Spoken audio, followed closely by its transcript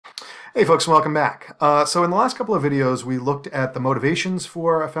Hey folks, welcome back. So in the last couple of videos, we looked at the motivations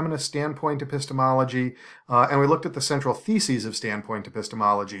for a feminist standpoint epistemology, and we looked at the central theses of standpoint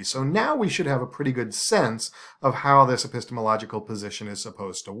epistemology. So now we should have a pretty good sense of how this epistemological position is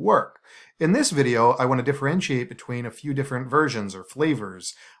supposed to work. In this video, I want to differentiate between a few different versions or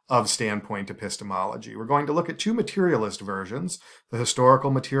flavors of standpoint epistemology. We're going to look at two materialist versions, the historical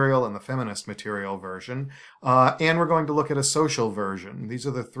material and the feminist material version, and we're going to look at a social version. These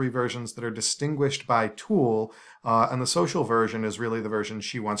are the three versions that are distinguished by tool, and the social version is really the version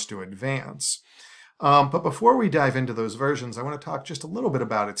she wants to advance. But before we dive into those versions, I want to talk just a little bit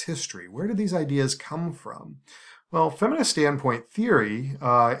about its history. Where did these ideas come from? Well, feminist standpoint theory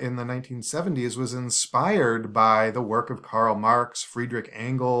in the 1970s was inspired by the work of Karl Marx, Friedrich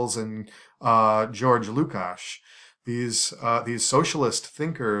Engels, and George Lukács. These socialist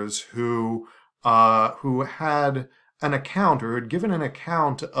thinkers who had an account, or who had given an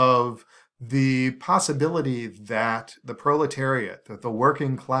account of the possibility that the proletariat, that the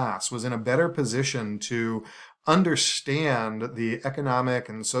working class, was in a better position to understand the economic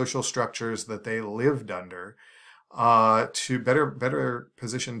and social structures that they lived under, to better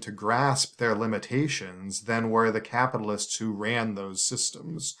position to grasp their limitations than were the capitalists who ran those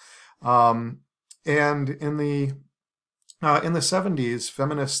systems. And in the 70s,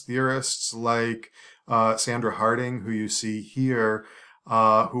 feminist theorists like Sandra Harding, who you see here,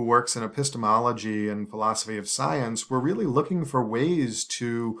 who works in epistemology and philosophy of science, were really looking for ways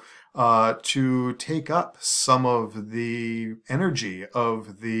to take up some of the energy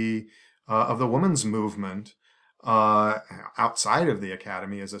of the women's movement outside of the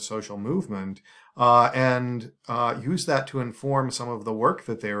academy as a social movement, and use that to inform some of the work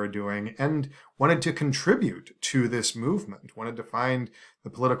that they were doing, and wanted to contribute to this movement, wanted to find the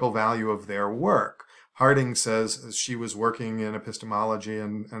political value of their work. Harding says, as she was working in epistemology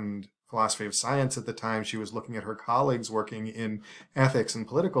and philosophy of science at the time, she was looking at her colleagues working in ethics and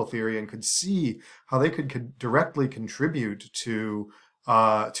political theory and could see how they could directly contribute to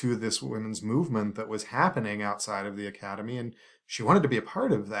this women's movement that was happening outside of the academy, and she wanted to be a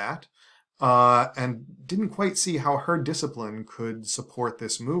part of that, and didn't quite see how her discipline could support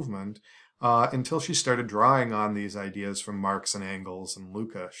this movement until she started drawing on these ideas from Marx and Engels and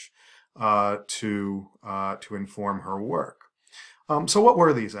Lukács to inform her work. So what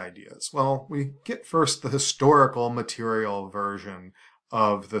were these ideas? Well, we get first the historical material version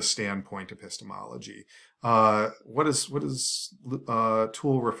of the standpoint epistemology. What is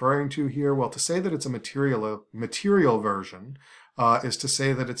Toole referring to here? Well, to say that it's a material version is to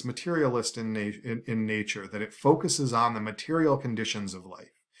say that it's materialist in nature, that it focuses on the material conditions of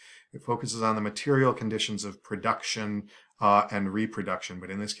life. It focuses on the material conditions of production and reproduction, but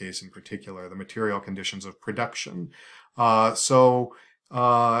in this case in particular, the material conditions of production.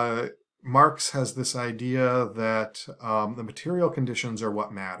 Marx has this idea that the material conditions are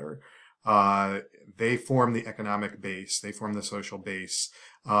what matter. They form the economic base. They form the social base.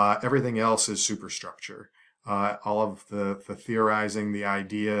 Everything else is superstructure. All of the theorizing, the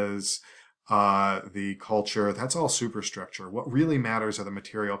ideas, the culture, that's all superstructure. What really matters are the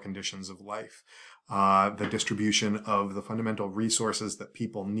material conditions of life. The distribution of the fundamental resources that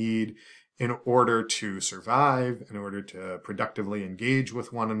people need in order to survive, in order to productively engage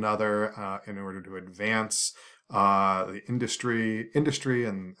with one another, in order to advance the industry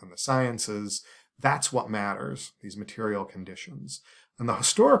and the sciences. That's what matters, these material conditions. And the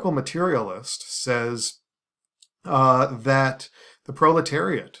historical materialist says that the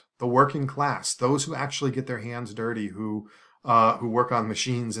proletariat, the working class, those who actually get their hands dirty, who work on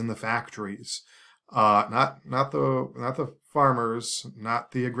machines in the factories, not the farmers,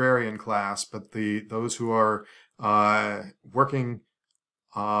 not the agrarian class, but those who are working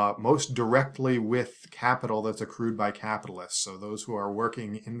most directly with capital that's accrued by capitalists. So those who are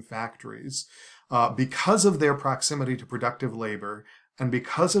working in factories, because of their proximity to productive labor and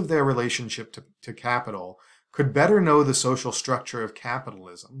because of their relationship to capital, could better know the social structure of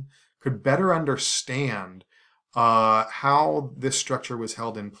capitalism, could better understand how this structure was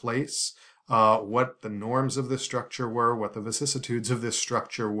held in place, what the norms of this structure were, what the vicissitudes of this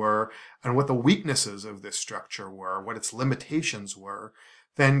structure were, and what the weaknesses of this structure were, what its limitations were,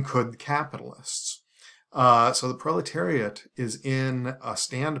 than could capitalists. So the proletariat is in a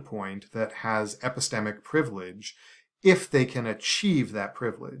standpoint that has epistemic privilege if they can achieve that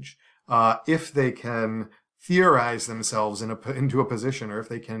privilege, if they can theorize themselves into a position, or if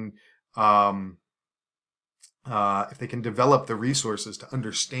they can develop the resources to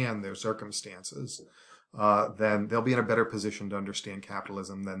understand their circumstances, then they'll be in a better position to understand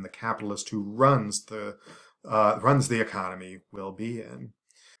capitalism than the capitalist who runs the economy will be in.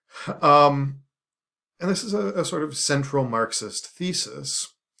 And this is a sort of central Marxist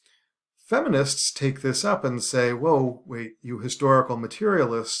thesis. Feminists take this up and say, whoa, wait, you historical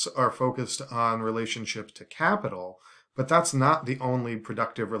materialists are focused on relationship to capital, but that's not the only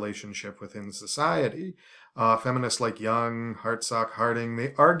productive relationship within society. Feminists like Young, Hartsock, Harding,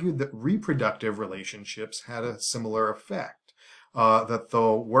 they argued that reproductive relationships had a similar effect, that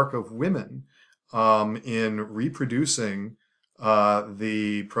the work of women in reproducing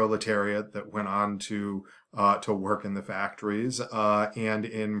the proletariat that went on to work in the factories, and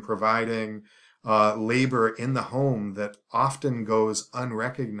in providing labor in the home that often goes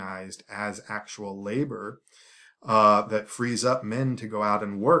unrecognized as actual labor, that frees up men to go out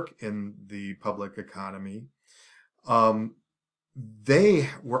and work in the public economy. They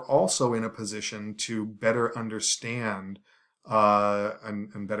were also in a position to better understand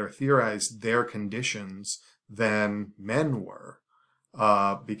and better theorize their conditions than men were,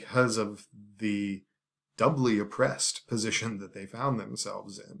 because of the doubly oppressed position that they found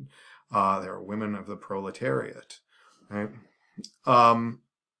themselves in. They were women of the proletariat, right?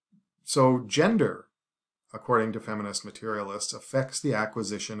 So gender, according to feminist materialists, affects the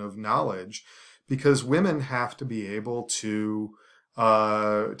acquisition of knowledge because women have to be able to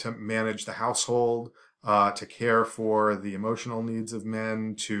manage the household, to care for the emotional needs of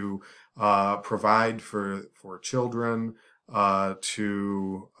men, to provide for children,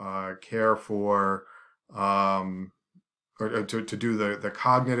 to care for, or to do the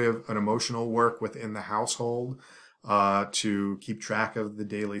cognitive and emotional work within the household, to keep track of the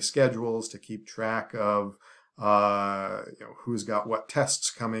daily schedules, to keep track of who's got what tests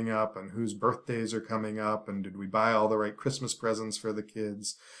coming up and whose birthdays are coming up, and did we buy all the right Christmas presents for the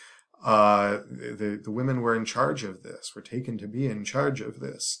kids. The women were in charge of this, were taken to be in charge of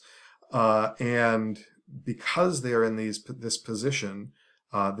this. And because they are in this position,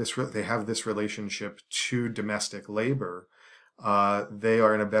 they have this relationship to domestic labor, they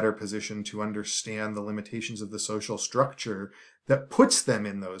are in a better position to understand the limitations of the social structure that puts them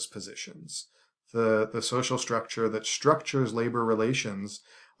in those positions. The social structure that structures labor relations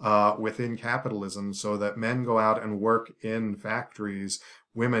within capitalism so that men go out and work in factories,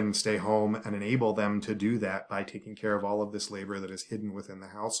 women stay home and enable them to do that by taking care of all of this labor that is hidden within the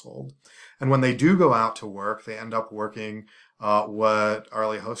household. And when they do go out to work, they end up working what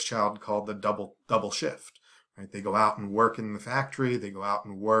Arlie Hochschild called the double shift. Right? They go out and work in the factory, they go out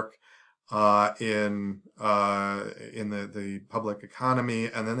and work in the public economy,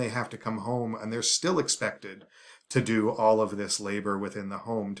 and then they have to come home and they're still expected to do all of this labor within the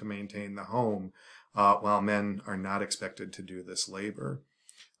home to maintain the home, while men are not expected to do this labor.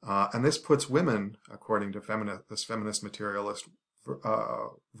 And this puts women, according to this feminist materialist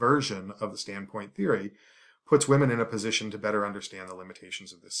version of the standpoint theory, puts women in a position to better understand the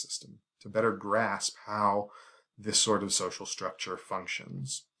limitations of this system, to better grasp how this sort of social structure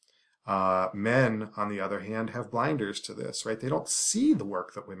functions. Men, on the other hand, have blinders to this, right? They don't see the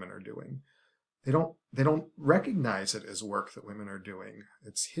work that women are doing. They don't recognize it as work that women are doing.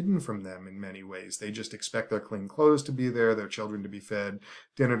 It's hidden from them in many ways. They just expect their clean clothes to be there, their children to be fed,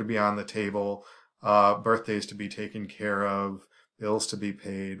 dinner to be on the table, birthdays to be taken care of, bills to be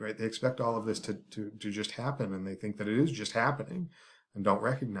paid, right? They expect all of this to just happen, and they think that it is just happening and don't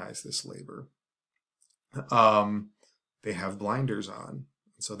recognize this labor. They have blinders on,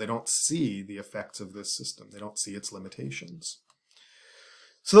 so they don't see the effects of this system. They don't see its limitations.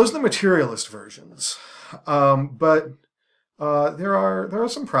 So those are the materialist versions. But there are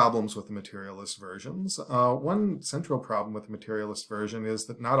some problems with the materialist versions. One central problem with the materialist version is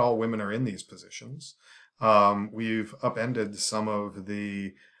that not all women are in these positions. We've upended some of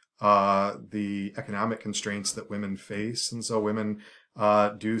the economic constraints that women face, and so women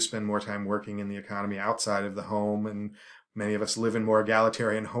do spend more time working in the economy outside of the home, and many of us live in more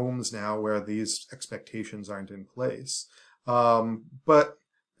egalitarian homes now where these expectations aren't in place. But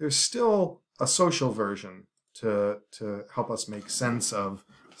there's still a social version to help us make sense of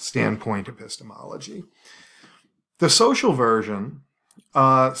standpoint epistemology. The social version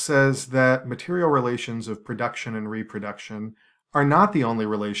says that material relations of production and reproduction are not the only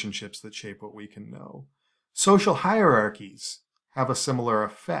relationships that shape what we can know. Social hierarchies have a similar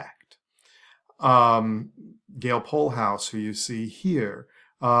effect. Gail Polhouse, who you see here,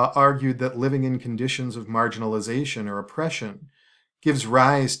 argued that living in conditions of marginalization or oppression gives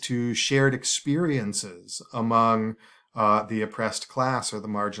rise to shared experiences among the oppressed class or the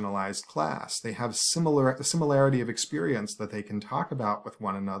marginalized class. They have similarity of experience that they can talk about with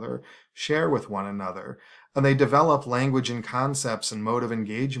one another, share with one another, and they develop language and concepts and modes of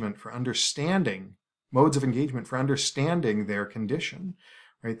engagement for understanding their condition.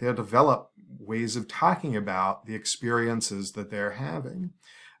 right? They'll develop ways of talking about the experiences that they're having.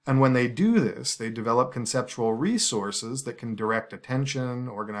 And when they do this, they develop conceptual resources that can direct attention,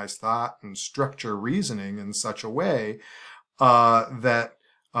 organize thought, and structure reasoning in such a way that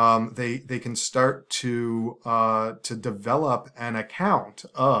they can start to develop an account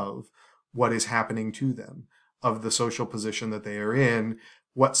of what is happening to them, of the social position that they are in,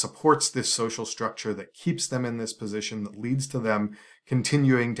 what supports this social structure that keeps them in this position, that leads to them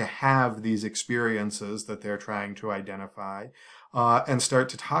continuing to have these experiences that they're trying to identify, and start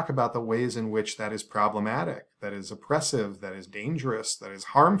to talk about the ways in which that is problematic, that is oppressive, that is dangerous, that is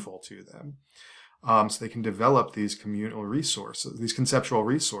harmful to them. So they can develop these communal resources, these conceptual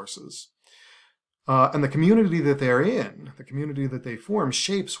resources. And the community that they're in, the community that they form,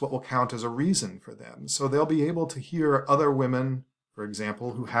 shapes what will count as a reason for them. So they'll be able to hear other women, for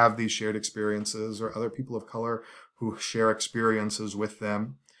example, who have these shared experiences, or other people of color who share experiences with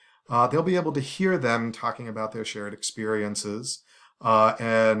them. They'll be able to hear them talking about their shared experiences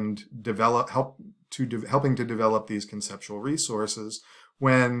and helping to develop these conceptual resources,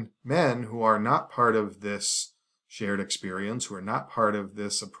 when men who are not part of this shared experience, who are not part of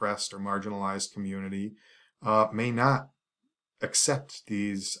this oppressed or marginalized community, may not accept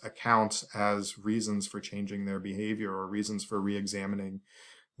these accounts as reasons for changing their behavior or reasons for re-examining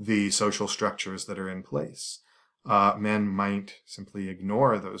the social structures that are in place. Men might simply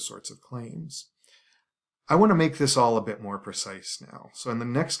ignore those sorts of claims. I want to make this all a bit more precise now. So in the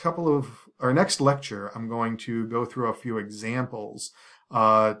next next lecture, I'm going to go through a few examples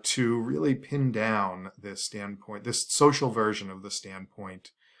to really pin down this standpoint, this social version of the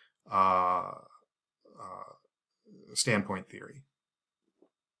standpoint theory.